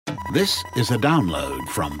This is a download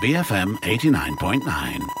from BFM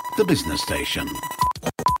 89.9, the business station.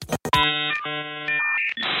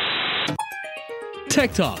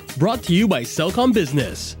 Tech Talk, brought to you by Celcom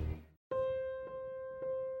Business.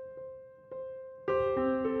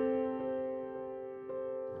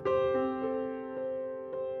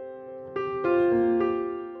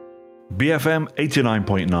 BFM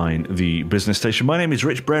 89.9, the business station. My name is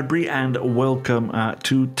Rich Bradbury and welcome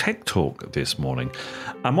to Tech Talk this morning.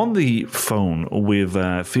 I'm on the phone with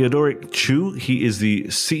Theodoric Chu. He is the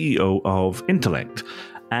CEO of Intellect.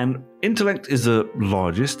 And Intellect is the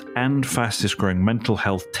largest and fastest growing mental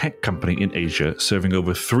health tech company in Asia, serving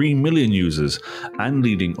over 3 million users and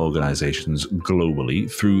leading organizations globally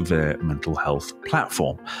through their mental health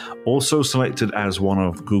platform. Also selected as one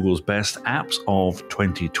of Google's best apps of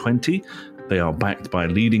 2020. They are backed by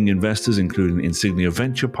leading investors, including Insignia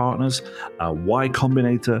Venture Partners, Y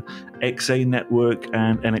Combinator, XA Network,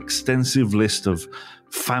 and an extensive list of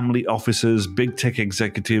family officers, big tech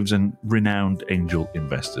executives, and renowned angel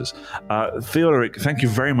investors. Theodoric, thank you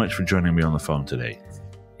very much for joining me on the phone today.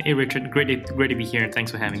 Hey, Richard. Great to be here, and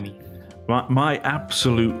thanks for having me. My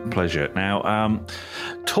absolute pleasure. Now,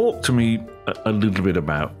 talk to me a little bit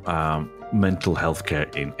about mental health care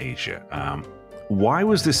in Asia. Why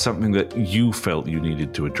was this something that you felt you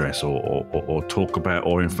needed to address or talk about,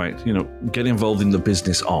 or in fact, get involved in the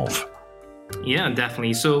business of? Yeah,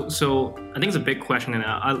 definitely. So I think it's a big question, and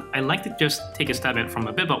I'd like to just take a step back from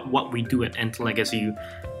a bit about what we do at Intellect, as you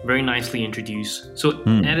very nicely introduced. So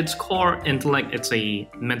at its core, Intellect, it's a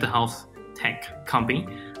mental health tech company.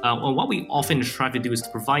 And what we often strive to do is to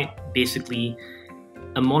provide basically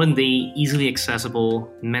a modern day, easily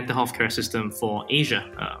accessible mental health care system for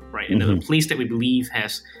Asia, right? And a place that we believe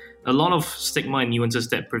has a lot of stigma and nuances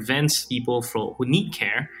that prevents people who need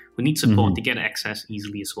care, who need support to get access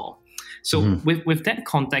easily as well. So with that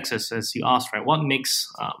context, as you asked, right, what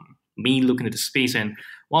makes me look into the space, and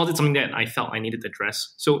was it something that I felt I needed to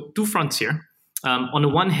address? So two fronts here. On the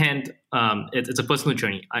one hand, it's a personal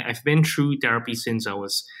journey. I've been through therapy since I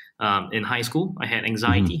was in high school. I had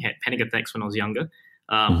anxiety, had panic attacks when I was younger.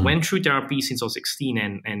 Went through therapy since I was 16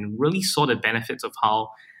 and really saw the benefits of how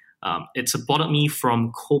it supported me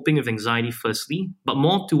from coping with anxiety firstly, but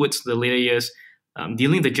more towards the later years,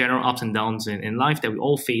 dealing with the general ups and downs in life that we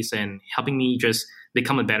all face and helping me just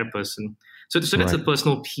become a better person. So that's a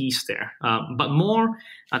personal piece there. But more,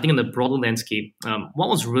 I think in the broader landscape, what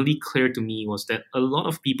was really clear to me was that a lot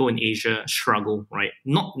of people in Asia struggle, right?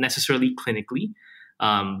 Not necessarily clinically,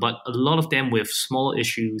 but a lot of them with small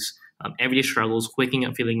issues, everyday struggles, waking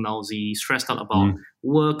up feeling lousy, stressed out about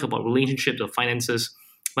work, about relationships or finances,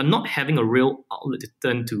 but not having a real outlet to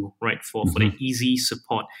turn to, right, for the easy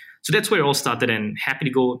support. So that's where it all started, and happy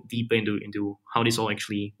to go deeper into how this all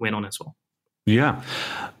actually went on as well. Yeah.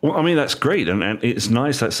 Well, I mean, that's great. And it's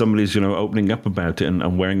nice that somebody's, opening up about it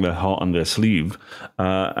and wearing their heart on their sleeve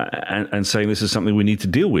and saying this is something we need to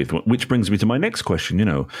deal with, which brings me to my next question.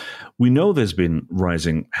 We know there's been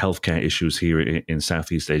rising healthcare issues here in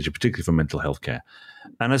Southeast Asia, particularly for mental health care.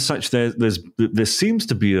 And as such, there seems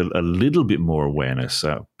to be a little bit more awareness,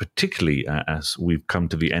 particularly as we've come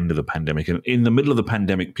to the end of the pandemic. And in the middle of the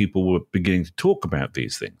pandemic, people were beginning to talk about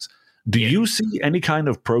these things. Do you see any kind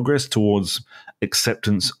of progress towards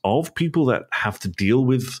acceptance of people that have to deal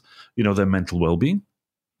with, their mental well-being?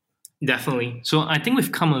 Definitely. So I think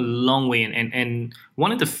we've come a long way, and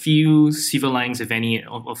one of the few silver linings, if any,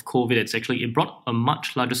 of COVID, it brought a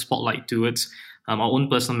much larger spotlight towards our own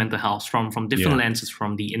personal mental health from different lenses,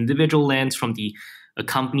 from the individual lens, from the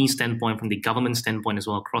company standpoint, from the government standpoint as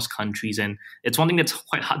well, across countries. And it's one thing that's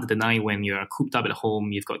quite hard to deny when you're cooped up at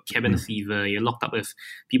home, you've got cabin fever, you're locked up with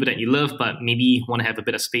people that you love, but maybe want to have a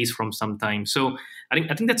bit of space from some time. So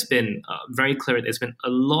I think that's been very clear. There's been a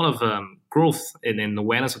lot of growth in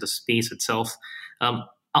awareness of the space itself.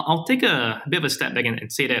 I'll take a bit of a step back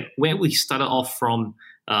and say that where we started off from,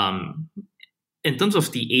 in terms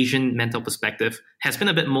of the Asian mental perspective, has been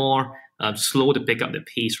a bit more slow to pick up the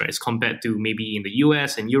pace, right, as compared to maybe in the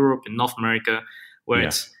US and Europe and North America, where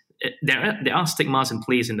there are stigmas in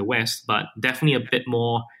place in the West, but definitely a bit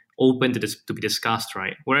more open to be discussed,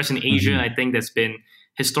 right? Whereas in Asia, I think there's been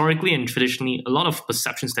historically and traditionally a lot of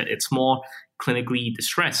perceptions that it's more clinically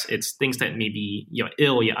distress. It's things that maybe you're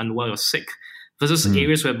ill, you're unwell, you're sick, versus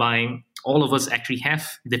areas whereby all of us actually have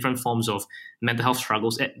different forms of mental health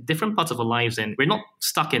struggles at different parts of our lives, and we're not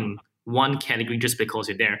stuck in one category just because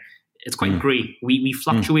you're there. It's quite gray. We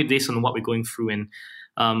fluctuate based on what we're going through, and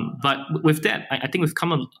but with that, I think we've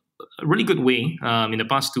come a really good way in the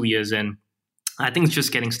past 2 years, and I think it's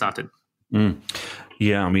just getting started.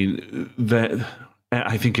 Yeah, I mean,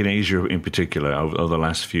 I think in Asia in particular, over the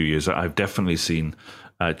last few years, I've definitely seen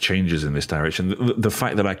changes in this direction. The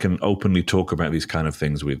fact that I can openly talk about these kind of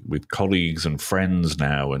things with colleagues and friends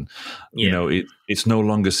now, and it's no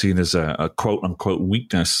longer seen as a quote unquote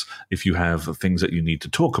weakness if you have things that you need to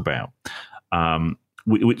talk about,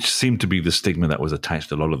 which seemed to be the stigma that was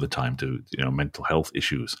attached a lot of the time to mental health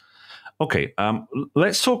issues. Okay,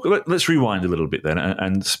 let's talk. Let's rewind a little bit then,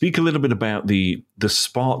 and speak a little bit about the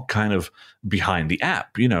spark kind of behind the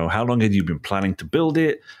app. How long had you been planning to build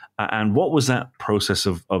it? And what was that process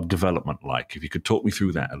of development like? If you could talk me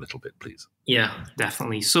through that a little bit, please. Yeah,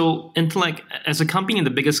 definitely. So Intellect, as a company in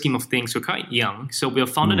the bigger scheme of things, we're quite young. So we were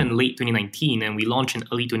founded in late 2019 and we launched in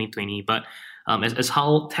early 2020. But as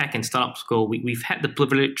how tech and startups go, we've had the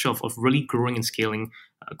privilege of really growing and scaling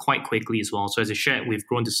quite quickly as well. So as I shared, we've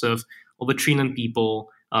grown to serve over 3 million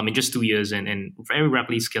people in just 2 years and very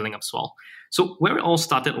rapidly scaling up as well. So where it all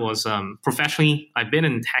started was professionally, I've been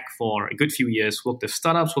in tech for a good few years, worked with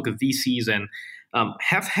startups, worked with VCs, and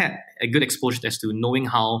have had a good exposure as to knowing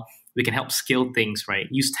how we can help scale things, right?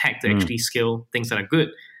 Use tech to actually scale things that are good.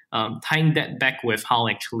 Tying that back with how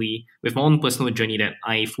actually, with my own personal journey that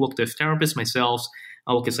I've worked with therapists myself,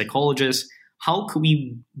 I work with psychologists, how could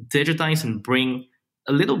we digitize and bring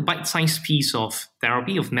a little bite-sized piece of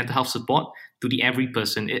therapy, of mental health support to the every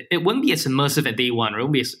person? It wouldn't be as immersive at day one, or it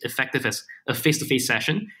won't be as effective as a face-to-face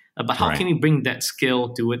session, but how can we bring that skill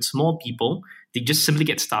to its more people? They just simply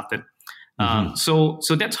get started. So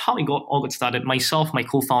that's how it all got started. Myself, my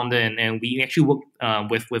co-founder, and we actually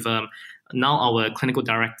worked with now our clinical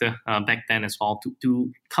director back then as well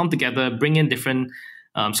to come together, bring in different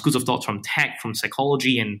schools of thought from tech, from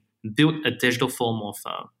psychology, and build a digital form of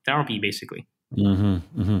therapy, basically.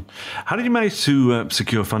 How did you manage to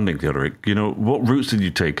secure funding, Theodoric? What routes did you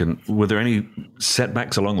take, and were there any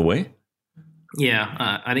setbacks along the way?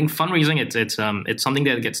 Yeah, I think fundraising it's something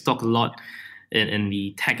that gets talked a lot in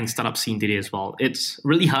the tech and startup scene today as well. It's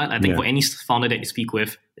really hard, I think, for any founder that you speak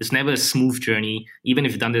with. It's never a smooth journey, even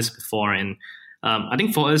if you've done this before. And I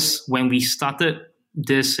think for us, when we started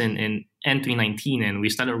this in end 2019 and we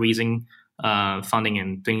started raising funding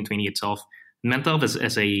in 2020 itself, mental health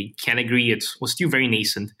as a category, was still very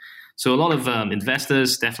nascent. So a lot of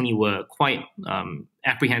investors definitely were quite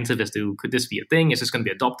apprehensive as to, could this be a thing? Is this going to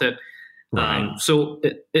be adopted? Right. So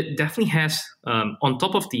it definitely has, on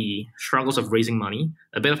top of the struggles of raising money,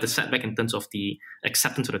 a bit of the setback in terms of the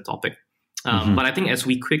acceptance of the topic. But I think as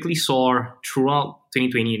we quickly saw throughout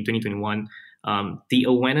 2020 and 2021, the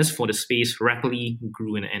awareness for the space rapidly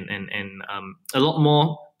grew and a lot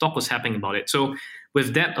more talk was happening about it. So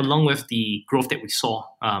with that, along with the growth that we saw,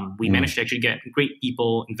 we managed to actually get great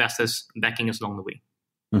people, investors backing us along the way.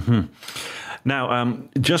 Now,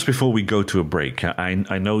 just before we go to a break,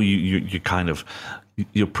 I know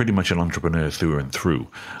you're pretty much an entrepreneur through and through,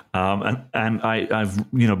 and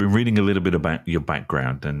I've been reading a little bit about your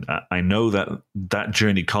background, and I know that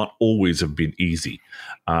journey can't always have been easy.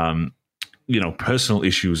 Personal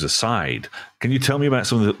issues aside, can you tell me about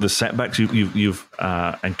some of the setbacks you've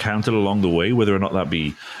encountered along the way, whether or not that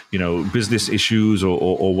be, business issues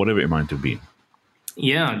or whatever it might have been?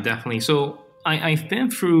 Yeah, definitely. So I've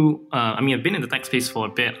been through, I've been in the tech space for a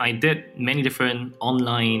bit. I did many different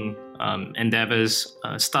online endeavors,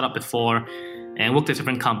 startup before, and worked at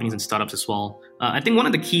different companies and startups as well. I think one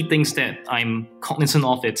of the key things that I'm cognizant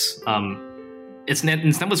of, it's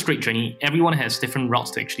never a straight journey. Everyone has different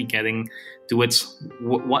routes to actually getting towards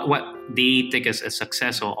what they take as a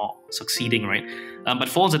success or succeeding, right? But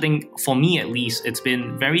for us, I think, for me at least, it's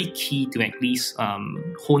been very key to at least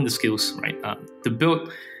hone the skills, right? To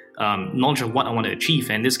build knowledge of what I want to achieve.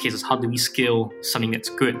 And in this case, is how do we scale something that's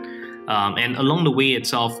good? And along the way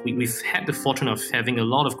itself, we've had the fortune of having a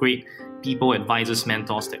lot of great people, advisors,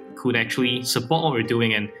 mentors that could actually support what we're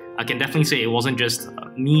doing. And I can definitely say it wasn't just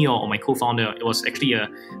me or my co-founder. It was actually a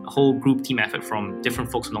whole group team effort from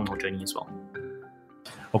different folks along our journey as well.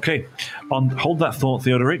 Okay, hold that thought,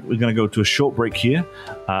 Theodoric. We're going to go to a short break here.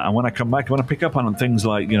 And when I come back, I want to pick up on things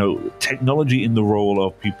like, technology in the role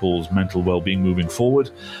of people's mental well-being moving forward.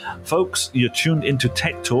 Folks, you're tuned into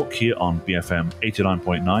Tech Talk here on BFM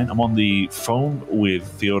 89.9. I'm on the phone with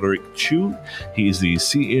Theodoric Chu. He is the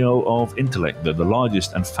CEO of Intellect, the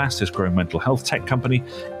largest and fastest growing mental health tech company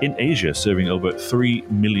in Asia, serving over 3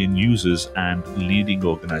 million users and leading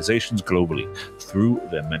organizations globally through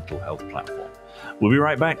their mental health platform. We'll be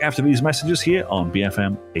right back after these messages here on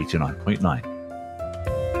BFM 89.9.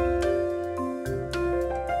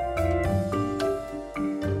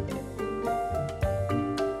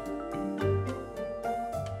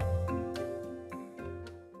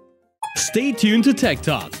 Stay tuned to Tech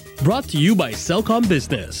Talk, brought to you by Cellcom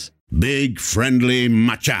Business. Big Friendly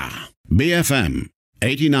Matcha. BFM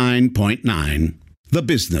 89.9, the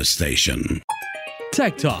business station.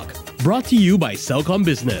 Tech Talk, brought to you by Cellcom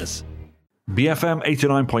Business. BFM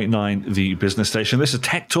 89.9, the business station. This is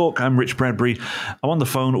Tech Talk. I'm Rich Bradbury. I'm on the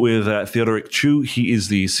phone with Theodoric Chu. He is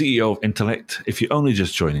the CEO of Intellect. If you're only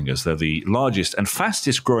just joining us, they're the largest and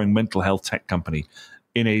fastest growing mental health tech company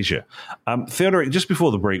in Asia. Theodoric, just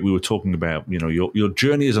before the break, we were talking about your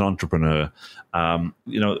journey as an entrepreneur,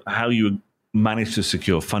 how you managed to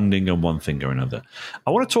secure funding and one thing or another.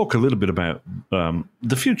 I want to talk a little bit about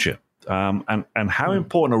the future and how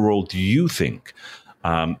important a role do you think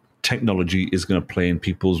technology is going to play in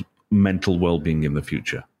people's mental well-being in the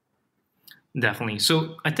future? Definitely.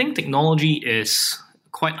 So I think technology is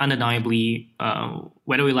quite undeniably,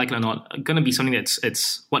 whether we like it or not, going to be something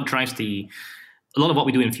it's what drives a lot of what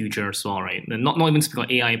we do in the future as well, right? And not even speaking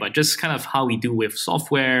about AI, but just kind of how we do with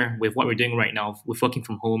software, with what we're doing right now, with working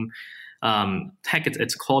from home. Tech,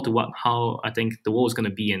 it's core to how I think the world is going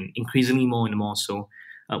to be, and increasingly more and more so.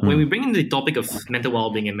 When we bring in the topic of mental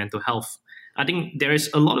well-being and mental health, I think there is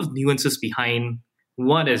a lot of nuances behind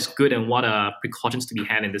what is good and what are precautions to be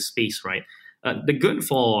had in this space, right? The good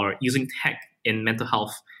for using tech in mental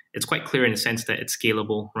health, it's quite clear in the sense that it's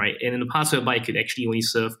scalable, right? And in the past, whereby it could actually only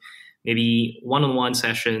serve maybe one-on-one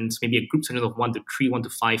sessions, maybe a group session of 1 to 3, 1 to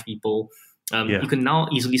 5 people. You can now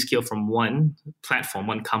easily scale from one platform,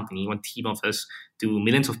 one company, one team of us to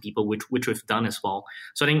millions of people, which we've done as well.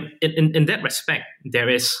 So I think in that respect, there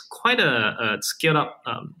is quite a scaled up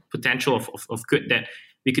potential of good that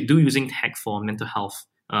we could do using tech for mental health.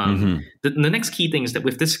 The next key thing is that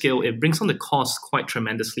with this scale, it brings on the cost quite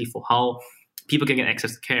tremendously for how people can get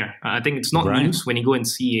access to care. I think it's not news when you go and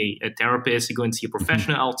see a therapist, you go and see a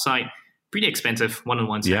professional outside, pretty expensive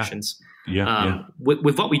one-on-one sessions.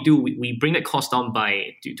 With what we do, we bring that cost down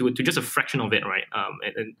to just a fraction of it, right?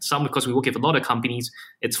 And some, because we work with a lot of companies,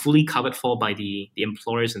 it's fully covered for by the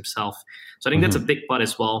employers themselves. So I think that's a big part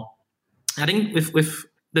as well. I think with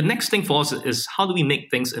the next thing for us is how do we make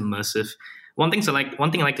things immersive? One thing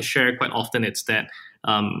I like to share quite often is that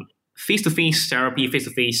face-to-face therapy,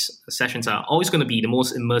 face-to-face sessions are always going to be the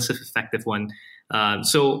most immersive, effective one.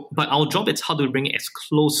 But our job is how do we bring it as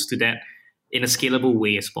close to that in a scalable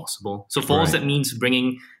way as possible. So for us, that means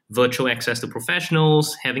bringing virtual access to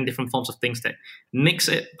professionals, having different forms of things that makes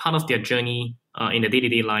it part of their journey in their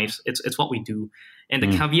day-to-day lives. It's what we do. And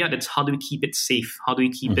the caveat is how do we keep it safe? How do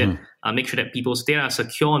we keep it, make sure that people's data are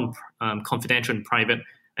secure and confidential and private?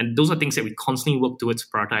 And those are things that we constantly work towards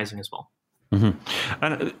prioritizing as well.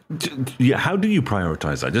 And how do you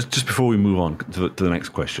prioritize that? Just before we move on to the next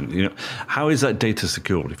question, how is that data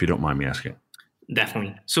secured, if you don't mind me asking?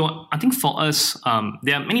 Definitely. So I think for us,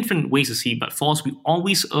 there are many different ways to see, but for us, we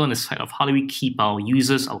always err on the side of how do we keep our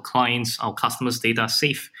users, our clients, our customers' data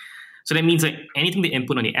safe. So that means that anything they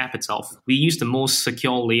input on the app itself, we use the most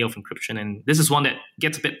secure layer of encryption. And this is one that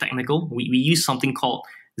gets a bit technical. We use something called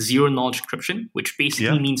zero-knowledge encryption, which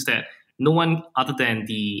basically means that no one other than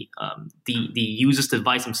the user's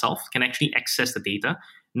device themselves can actually access the data.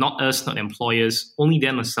 Not us, not employers, only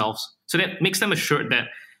them themselves. So that makes them assured that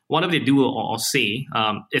whatever they do or say,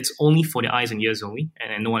 it's only for their eyes and ears only,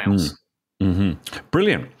 and no one else.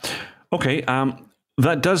 Brilliant. Okay,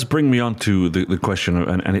 that does bring me on to the question,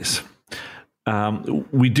 and it's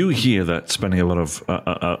we do hear that spending a lot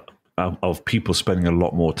of people spending a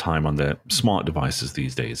lot more time on their smart devices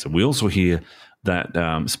these days, and we also hear that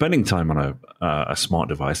spending time on a smart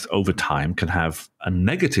device over time can have a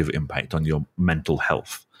negative impact on your mental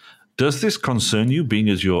health. Does this concern you, being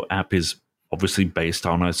as your app is obviously based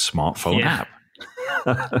on a smartphone app?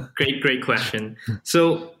 Great question.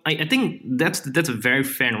 So I think that's a very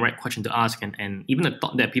fair and right question to ask, and even a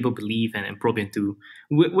thought that people believe and probe into.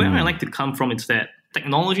 Where I like to come from is that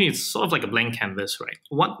technology is sort of like a blank canvas, right?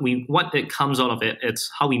 What it comes out of it's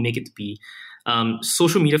how we make it to be.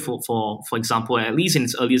 Social media, for example, at least in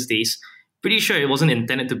its earliest days, pretty sure it wasn't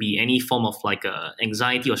intended to be any form of like a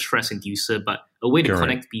anxiety or stress inducer, but a way to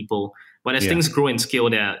connect people. But as things grow and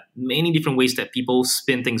scale, there are many different ways that people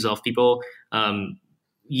spin things off. People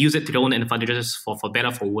use it to their own advantages for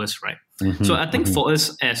better, for worse, right? So I think for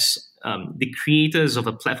us as the creators of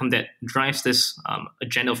a platform that drives this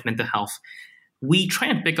agenda of mental health, we try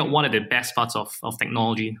and pick out what are the best parts of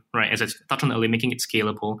technology, right? As I touched on earlier, making it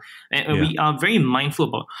scalable. And we are very mindful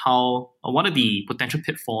about what are the potential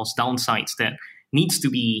pitfalls, downsides that needs to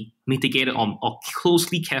be mitigated or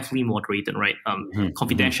closely, carefully moderated, right?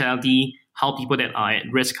 Confidentiality, how people that are at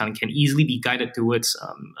risk can easily be guided towards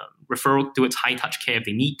referral towards high-touch care if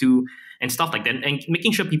they need to, and stuff like that. And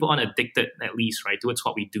making sure people aren't addicted, at least, right, towards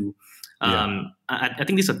what we do. I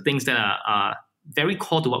think these are things that are very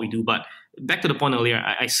core to what we do. But back to the point earlier,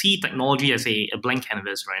 I see technology as a blank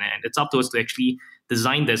canvas, right? And it's up to us to actually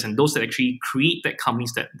design this, and those that actually create that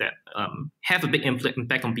companies that have a big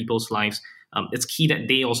impact on people's lives. It's key that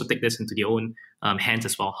they also take this into their own hands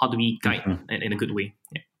as well. How do we guide in a good way?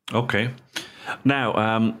 Yeah. Okay.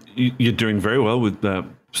 Now, you're doing very well with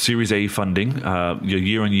Series A funding. Your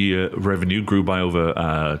year-on-year revenue grew by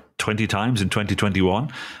over 20 times in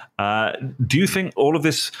 2021. Do you think all of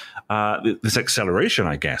this acceleration,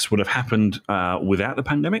 I guess, would have happened without the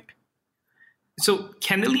pandemic? So,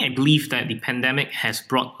 candidly, I believe that the pandemic has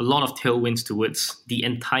brought a lot of tailwinds towards the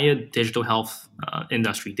entire digital health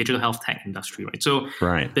industry, digital health tech industry, right? So,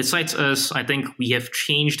 besides us, I think we have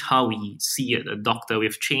changed how we see a doctor.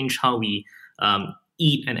 We've changed how we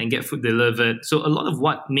eat and get food delivered. So, a lot of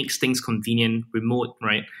what makes things convenient, remote,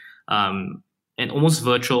 right, and almost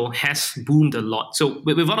virtual has boomed a lot. So,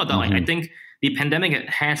 without a doubt, I think the pandemic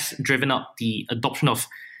has driven up the adoption of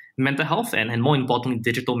mental health and more importantly,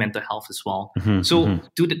 digital mental health as well. To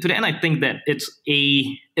the end, I think that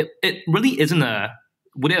it really isn't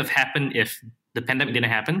would it have happened if the pandemic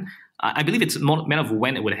didn't happen? I believe it's more a matter of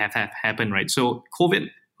when it would have happened, right? So COVID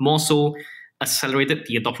more so accelerated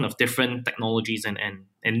the adoption of different technologies and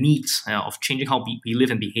needs of changing how we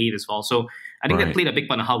live and behave as well. So I think that played a big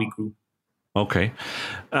part in how we grew. Okay.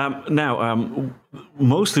 Now,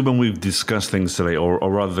 mostly when we've discussed things today, or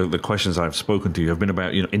rather the questions I've spoken to you have been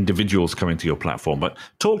about individuals coming to your platform. But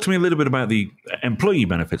talk to me a little bit about the employee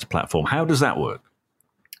benefits platform. How does that work?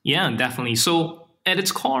 Yeah, definitely. So at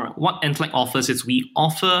its core, what Intellect offers is we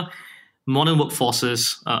offer modern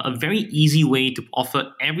workforces a very easy way to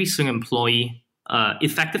offer every single employee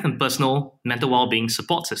effective and personal mental well-being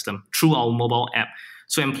support system through our mobile app.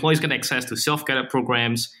 So employees get access to self-guided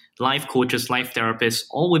programs, live coaches, live therapists,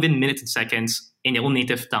 all within minutes and seconds in their own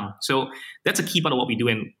native tongue. So that's a key part of what we do.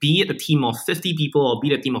 And be it a team of 50 people or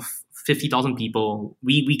be it a team of 50,000 people,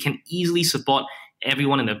 we can easily support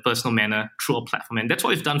everyone in a personal manner through our platform. And that's what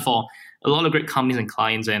we've done for a lot of great companies and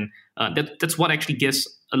clients. And that's what actually gives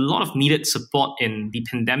a lot of needed support in the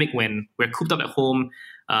pandemic when we're cooped up at home,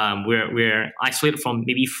 we're isolated from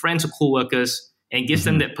maybe friends or co-workers, and gives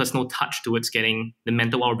them that personal touch towards getting the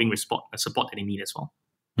mental well-being support that they need as well.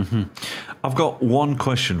 I've got one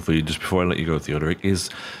question for you just before I let you go, Theodoric, is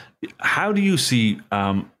how do you see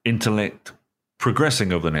Intellect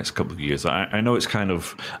progressing over the next couple of years? I know it's kind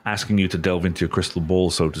of asking you to delve into your crystal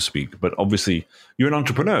ball, so to speak, but obviously you're an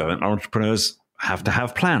entrepreneur and entrepreneurs have to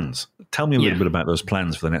have plans. Tell me a little bit about those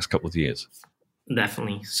plans for the next couple of years.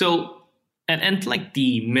 Definitely. So at Intellect,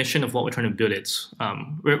 the mission of what we're trying to build is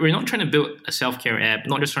we're not trying to build a self-care app,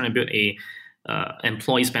 not just trying to build a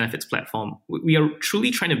employees benefits platform. We are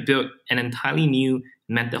truly trying to build an entirely new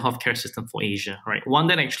mental health care system for Asia, right? One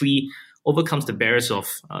that actually overcomes the barriers of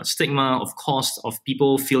stigma, of cost, of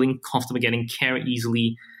people feeling comfortable getting care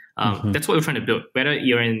easily. That's what we're trying to build. Whether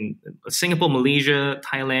you're in Singapore, Malaysia,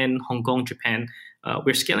 Thailand, Hong Kong, Japan,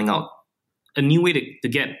 we're scaling out a new way to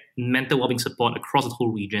get mental well-being support across the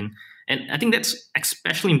whole region. And I think that's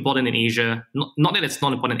especially important in Asia. Not that it's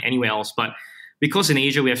not important anywhere else, but because in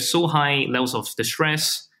Asia we have so high levels of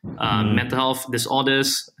distress, mental health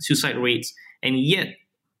disorders, suicide rates, and yet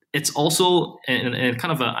it's also in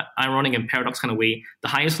kind of an ironic and paradox kind of way, the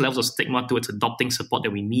highest levels of stigma towards adopting support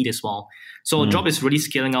that we need as well. So our job is really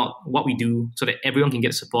scaling out what we do so that everyone can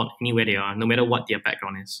get support anywhere they are, no matter what their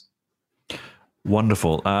background is.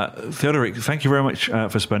 Wonderful. Theodoric, thank you very much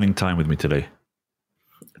for spending time with me today.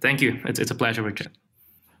 Thank you. It's a pleasure, Richard.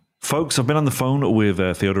 Folks, I've been on the phone with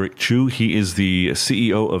Theodoric Chu. He is the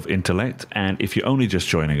CEO of Intellect, and if you're only just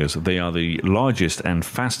joining us, they are the largest and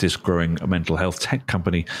fastest growing mental health tech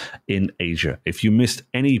company in Asia. If you missed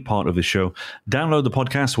any part of the show, download the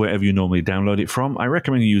podcast wherever you normally download it from. I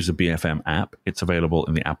recommend you use the BFM app. It's available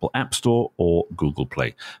in the Apple App Store or Google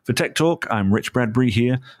Play. For Tech Talk, I'm Rich Bradbury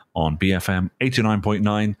here on BFM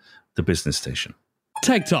 89.9, the business station.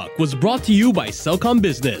 Tech Talk was brought to you by Cellcom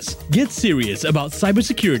Business. Get serious about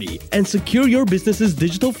cybersecurity and secure your business's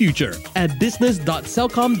digital future at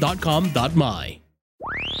business.cellcom.com.my.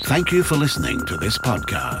 Thank you for listening to this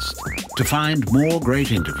podcast. To find more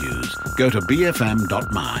great interviews, go to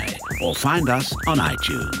bfm.my or find us on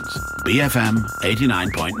iTunes. BFM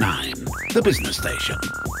 89.9, the business station.